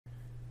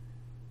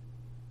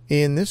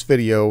In this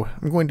video,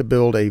 I'm going to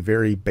build a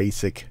very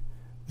basic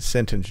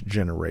sentence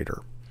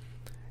generator.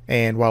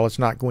 And while it's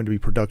not going to be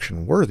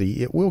production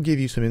worthy, it will give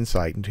you some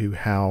insight into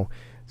how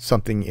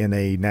something in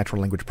a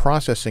natural language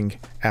processing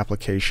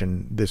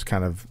application, this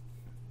kind of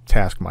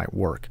task might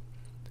work.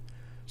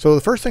 So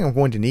the first thing I'm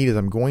going to need is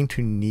I'm going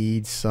to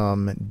need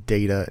some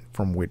data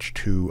from which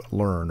to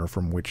learn or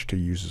from which to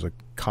use as a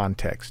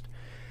context.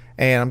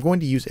 And I'm going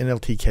to use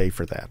NLTK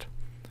for that.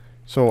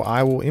 So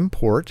I will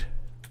import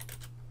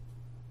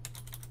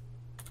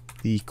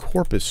the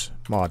corpus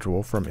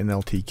module from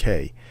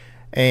NLTK.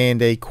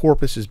 And a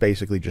corpus is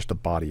basically just a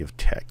body of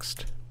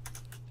text.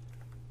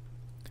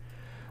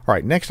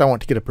 Alright, next I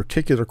want to get a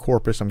particular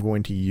corpus. I'm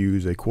going to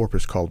use a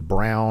corpus called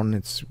Brown.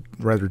 It's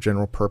rather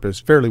general purpose,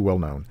 fairly well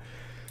known.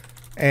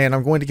 And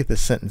I'm going to get the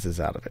sentences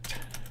out of it.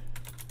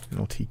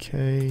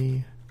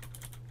 NLTK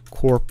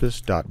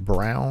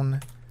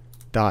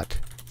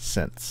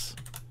corpus.brown.sense.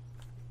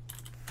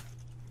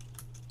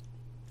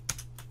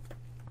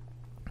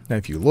 Now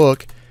if you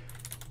look,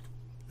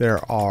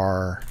 there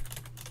are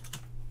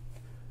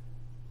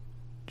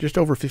just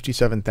over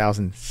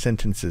 57,000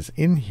 sentences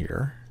in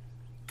here.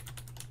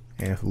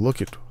 And if you look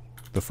at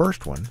the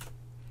first one,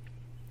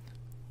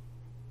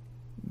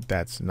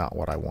 that's not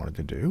what I wanted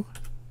to do.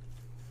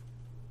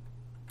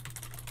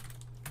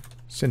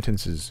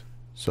 Sentences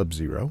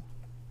sub-0.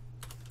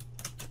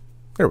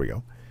 There we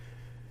go.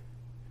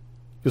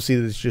 You'll see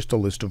that it's just a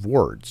list of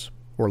words,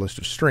 or a list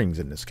of strings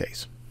in this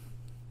case.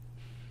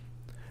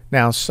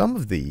 Now some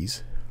of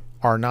these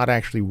are not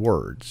actually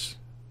words.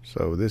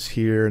 So this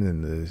here, and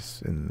then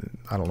this, and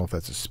I don't know if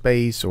that's a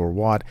space or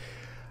what.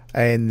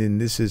 And then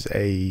this is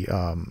a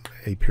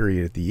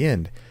period at the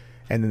end.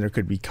 And then there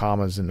could be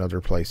commas in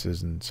other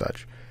places and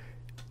such.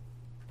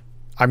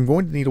 I'm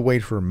going to need a way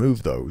to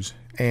remove those,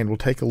 and we'll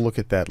take a look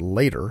at that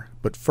later.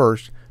 But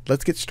first,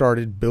 let's get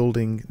started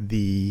building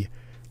the,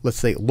 let's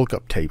say,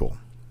 lookup table.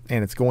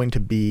 And it's going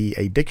to be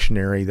a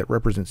dictionary that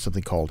represents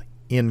something called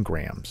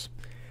n-grams.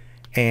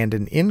 And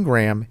an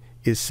n-gram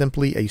is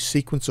simply a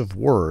sequence of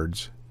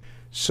words.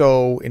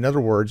 So in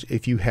other words,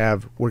 if you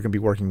have, we're going to be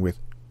working with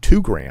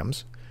 2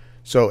 grams.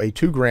 So a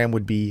 2 gram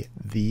would be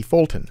the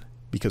Fulton,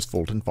 because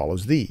Fulton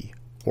follows the,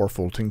 or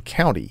Fulton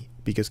County,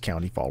 because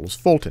county follows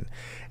Fulton.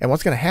 And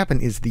what's going to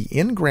happen is the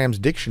n-grams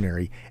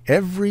dictionary,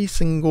 every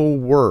single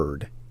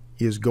word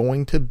is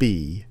going to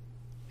be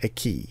a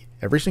key.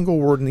 Every single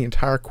word in the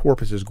entire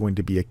corpus is going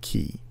to be a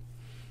key.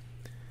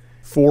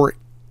 For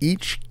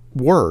each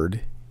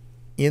word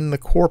in the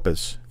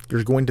corpus,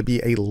 there's going to be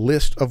a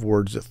list of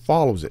words that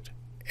follows it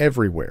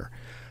everywhere.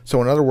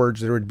 So in other words,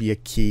 there would be a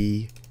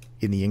key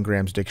in the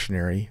n-grams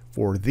dictionary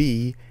for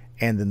the,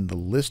 and then the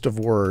list of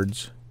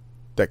words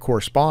that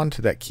correspond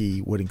to that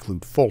key would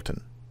include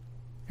Fulton.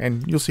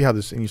 And you'll see how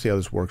this, and you see how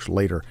this works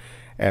later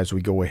as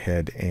we go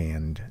ahead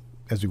and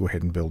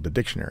build the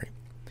dictionary.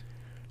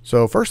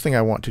 So first thing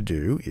I want to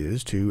do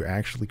is to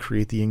actually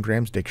create the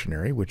n-grams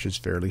dictionary, which is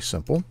fairly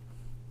simple.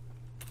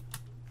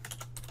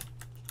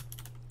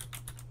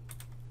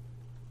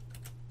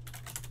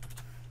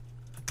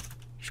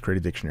 Create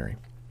a dictionary.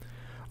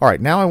 Alright,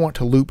 now I want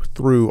to loop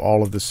through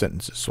all of the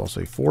sentences. So I'll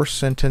say for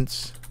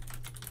sentence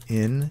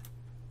in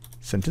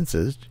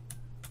sentences.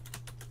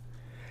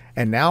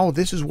 And now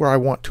this is where I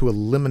want to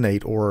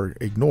eliminate or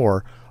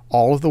ignore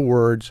all of the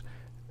words,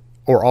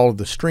 or all of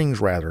the strings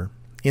rather,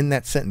 in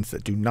that sentence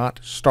that do not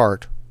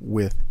start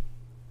with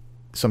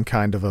some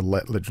kind of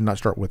that do not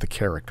start with a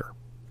character.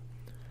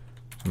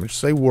 I'm going to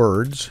say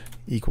words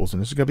equals,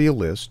 and this is going to be a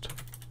list,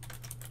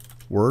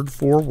 word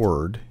for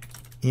word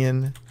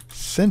in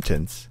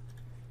sentence,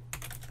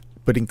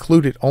 but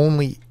include it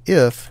only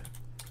if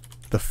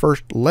the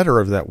first letter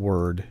of that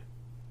word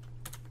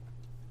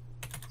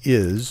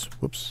is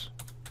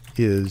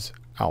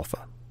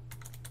alpha.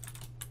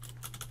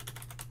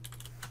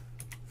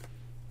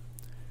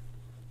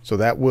 So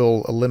that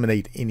will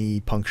eliminate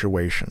any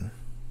punctuation.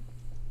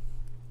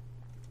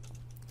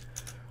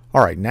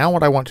 Alright, now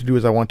what I want to do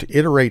is I want to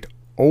iterate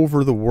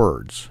over the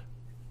words.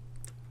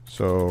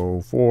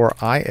 So for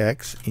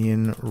ix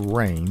in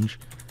range,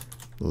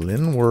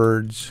 len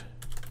words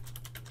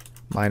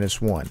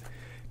 -1.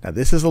 Now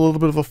this is a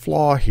little bit of a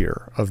flaw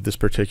here of this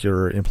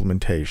particular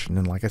implementation,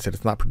 and like I said,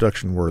 it's not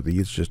production worthy,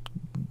 it's just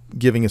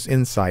giving us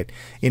insight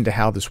into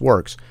how this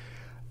works,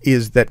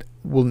 is that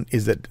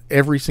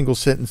every single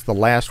sentence, the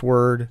last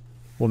word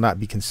will not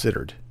be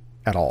considered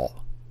at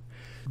all,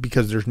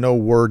 because there's no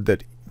word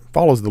that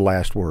follows the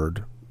last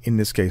word. In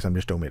this case, I'm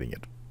just omitting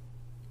it.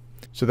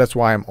 So that's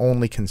why I'm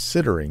only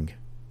considering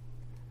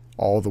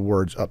all the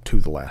words up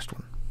to the last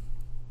one.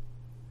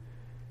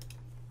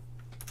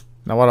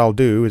 Now what I'll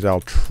do is I'll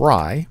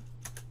try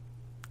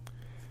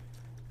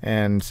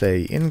and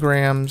say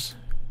n-grams,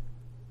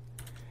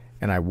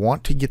 and I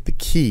want to get the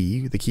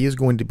key. The key is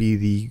going to be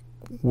the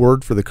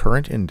word for the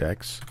current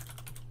index.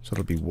 So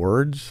it'll be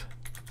words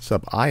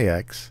sub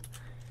ix,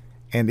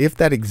 and if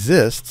that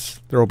exists,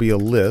 there will be a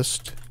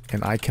list,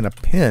 and I can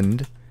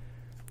append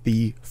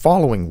the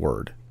following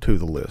word to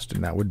the list,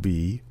 and that would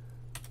be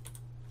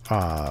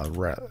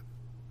that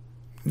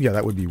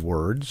would be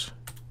words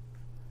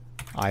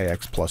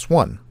ix plus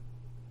 1.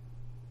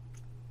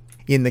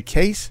 In the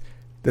case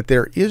that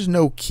there is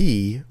no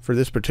key for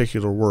this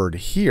particular word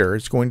here,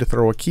 it's going to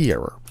throw a key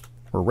error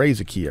or raise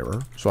a key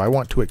error. So I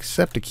want to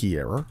accept a key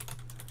error.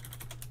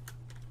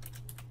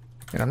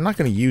 And I'm not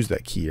going to use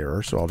that key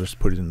error, so I'll just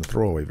put it in the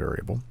throwaway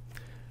variable.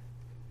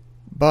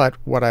 But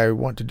what I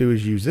want to do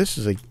is use this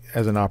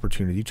as an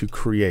opportunity to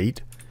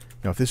create,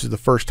 if this is the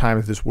first time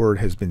that this word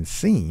has been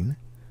seen,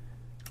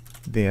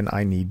 then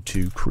I need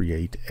to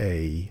create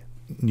a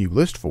new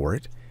list for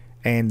it,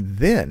 and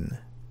then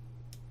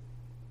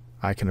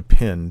I can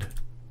append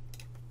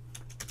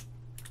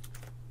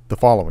the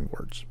following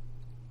words.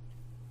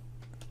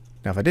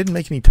 Now, if I didn't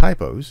make any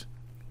typos,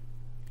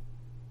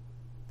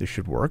 this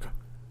should work.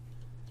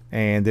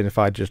 And then if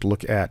I just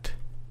look at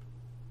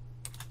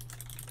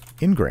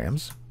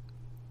Ngrams,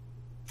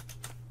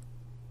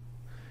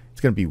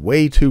 it's going to be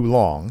way too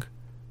long,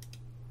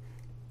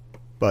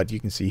 but you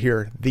can see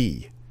here,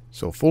 the.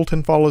 So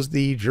Fulton follows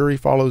the, jury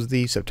follows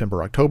the,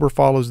 September, October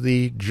follows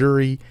the,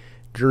 jury,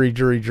 jury,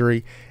 jury,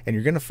 jury. And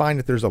you're going to find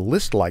that there's a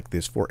list like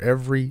this for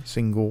every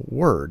single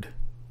word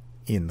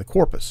in the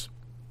corpus.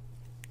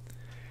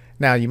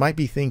 Now, you might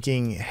be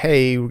thinking,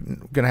 hey, we're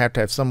going to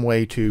have some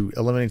way to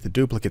eliminate the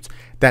duplicates.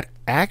 That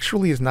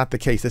actually is not the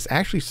case. It's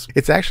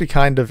actually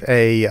kind of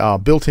a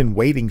built-in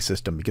weighting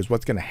system, because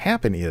what's going to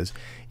happen is,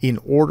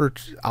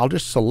 I'll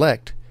just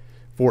select,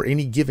 for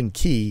any given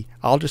key,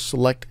 I'll just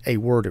select a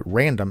word at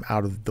random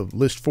out of the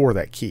list for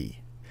that key.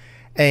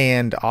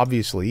 And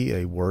obviously,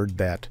 a word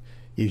that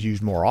is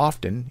used more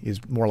often is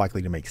more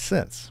likely to make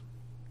sense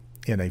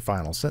in a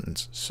final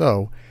sentence.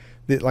 So,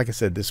 like I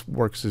said, this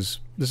is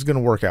going to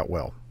work out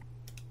well.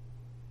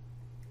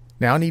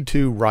 Now I need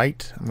to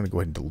write, I'm going to go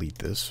ahead and delete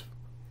this.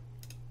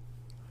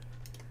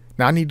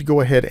 Now I need to go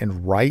ahead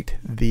and write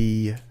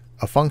a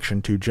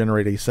function to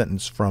generate a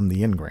sentence from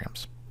the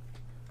Ngrams.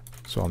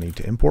 So I'll need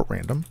to import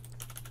random.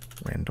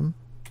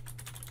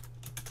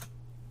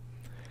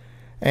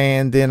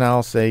 And then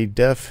I'll say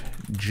def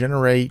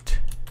generate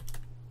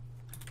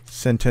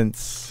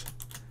sentence,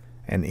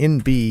 and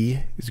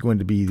NB is going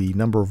to be the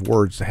number of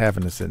words to have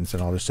in a sentence,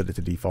 and I'll just set it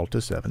to default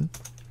to 7.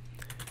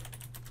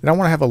 Then I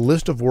want to have a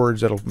list of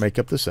words that'll make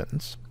up the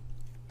sentence.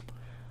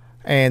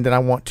 And then I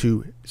want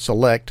to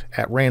select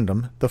at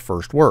random the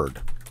first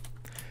word.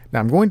 Now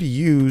I'm going to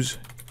use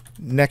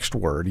next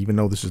word, even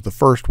though this is the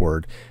first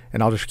word,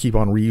 and I'll just keep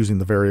on reusing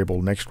the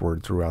variable next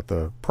word throughout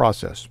the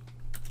process.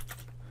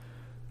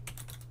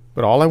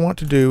 But all I want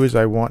to do is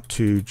I want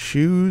to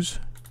choose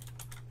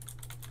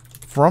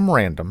from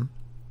random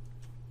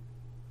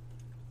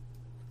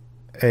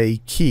a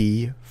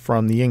key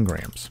from the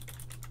Ngrams.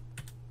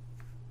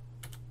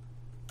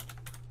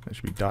 That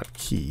should be dot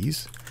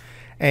keys,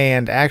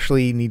 and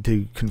actually need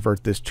to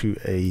convert this to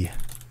a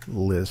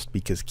list,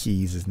 because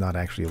keys is not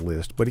actually a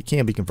list, but it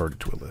can be converted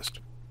to a list.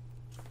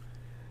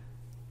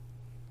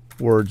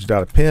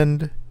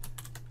 Words.append,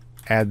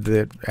 add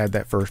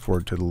that first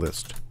word to the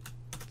list.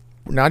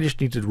 Now I just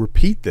need to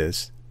repeat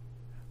this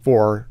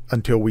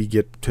until we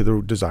get to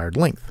the desired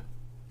length.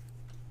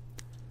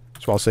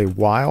 So I'll say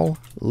while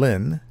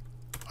len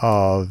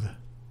of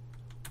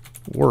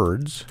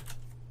words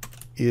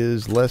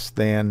is less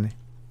than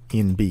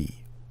NB.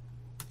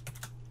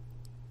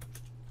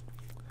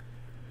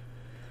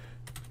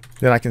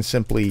 Then I can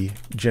simply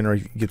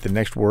get the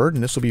next word,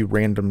 and this will be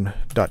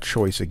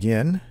random.choice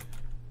again.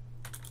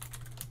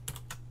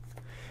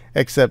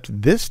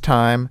 Except this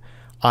time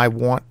I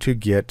want to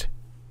get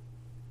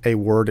a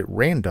word at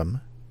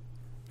random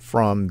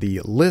from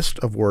the list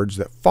of words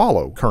that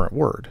follow current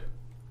word.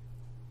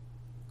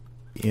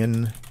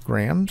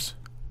 Ngrams.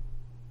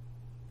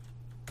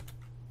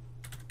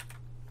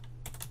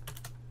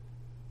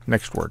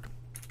 Next word.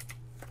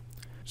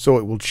 So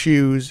it will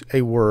choose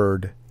a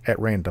word at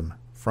random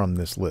from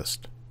this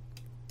list.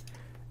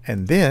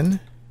 And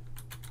then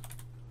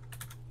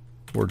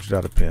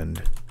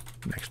words.append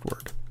next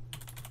word.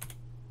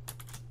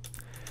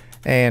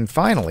 And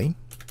finally,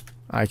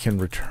 I can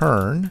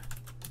return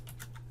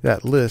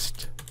that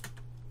list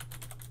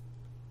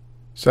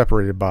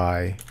separated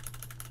by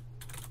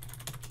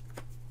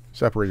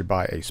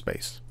a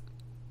space.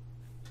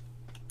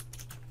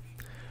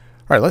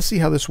 All right, let's see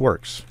how this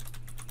works.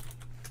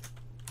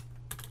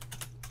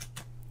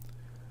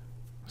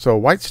 So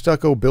white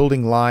stucco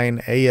building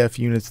line AF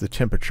units the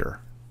temperature.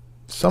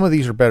 Some of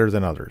these are better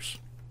than others.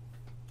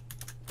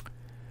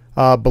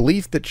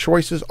 Belief that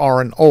choices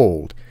are an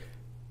old.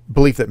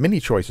 Belief that many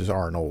choices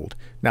are an old.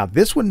 Now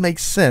this one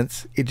makes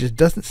sense. It just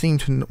doesn't seem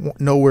to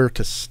know where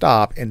to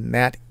stop, and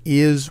that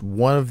is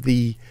one of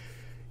the,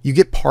 you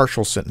get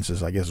partial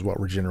sentences, I guess is what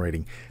we're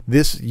generating.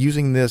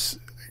 Using this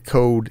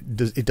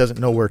code, it doesn't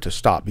know where to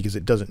stop, because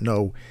it doesn't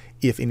know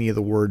if any of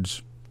the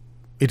words,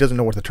 it doesn't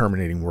know what the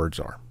terminating words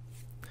are.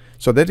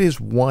 So that is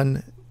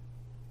one,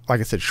 like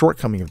I said,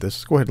 shortcoming of this.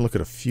 Let's go ahead and look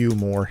at a few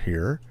more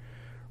here.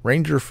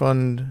 Ranger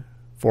fund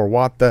for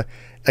what the,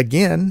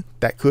 again,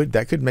 that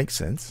could make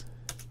sense.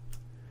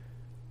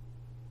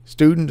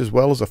 Student as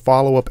well as a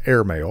follow-up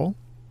airmail.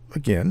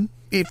 Again,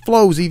 it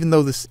flows even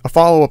though this a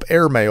follow-up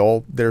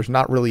airmail, there's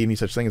not really any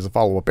such thing as a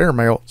follow-up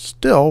airmail.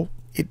 Still,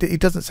 it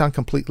doesn't sound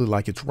completely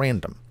like it's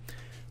random.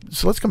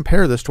 So let's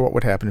compare this to what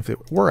would happen if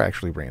it were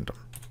actually random.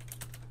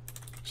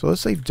 So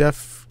let's say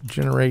def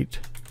generate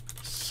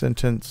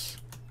sentence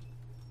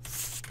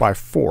by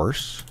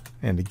force,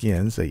 and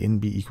again say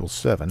nb equals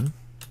 7.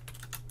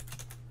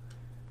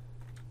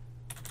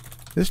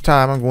 This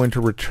time I'm going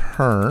to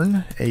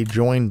return a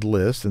joined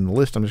list, and the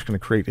list I'm just going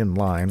to create in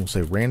line. We'll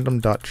say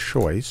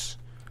random.choice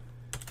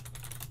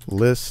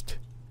list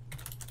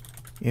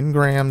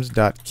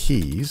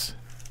ngrams.keys,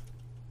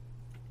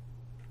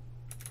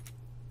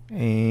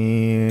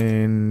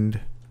 and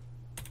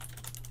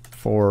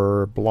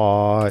for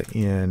blah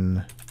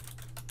in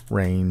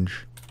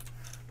range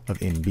of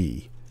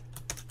nb.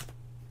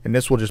 And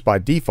this will just by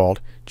default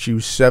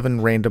choose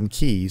 7 random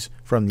keys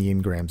from the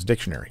ngrams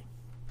dictionary.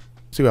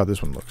 See how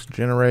this one looks.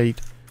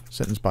 Generate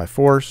sentence by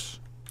force.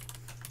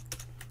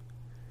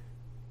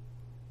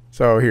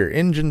 So here,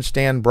 engine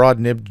stand broad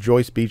nibbed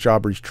Joyce Beach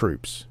Aubrey's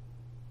troops.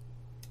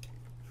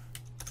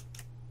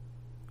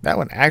 That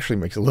one actually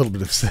makes a little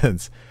bit of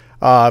sense.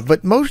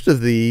 But most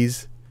of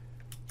these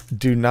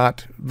do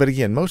not, but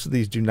again, most of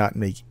these do not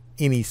make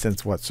any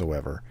sense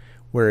whatsoever.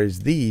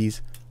 Whereas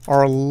these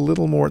are a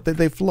little more,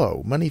 they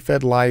flow. Money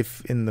fed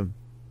life in the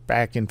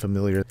back end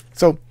familiar.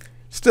 So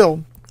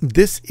still,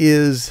 this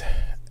is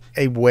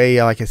a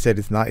way, like I said,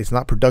 it's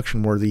not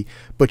production worthy,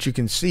 but you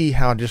can see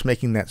how just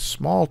making that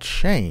small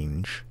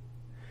change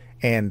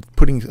and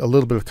putting a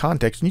little bit of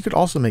context, and you could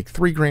also make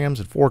 3 grams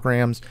and 4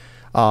 grams.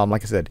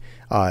 Like I said,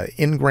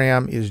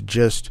 ngram is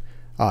just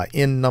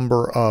n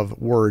number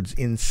of words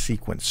in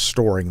sequence,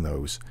 storing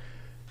those.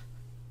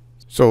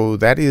 So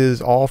that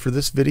is all for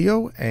this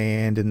video,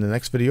 and in the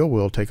next video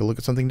we'll take a look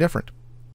at something different.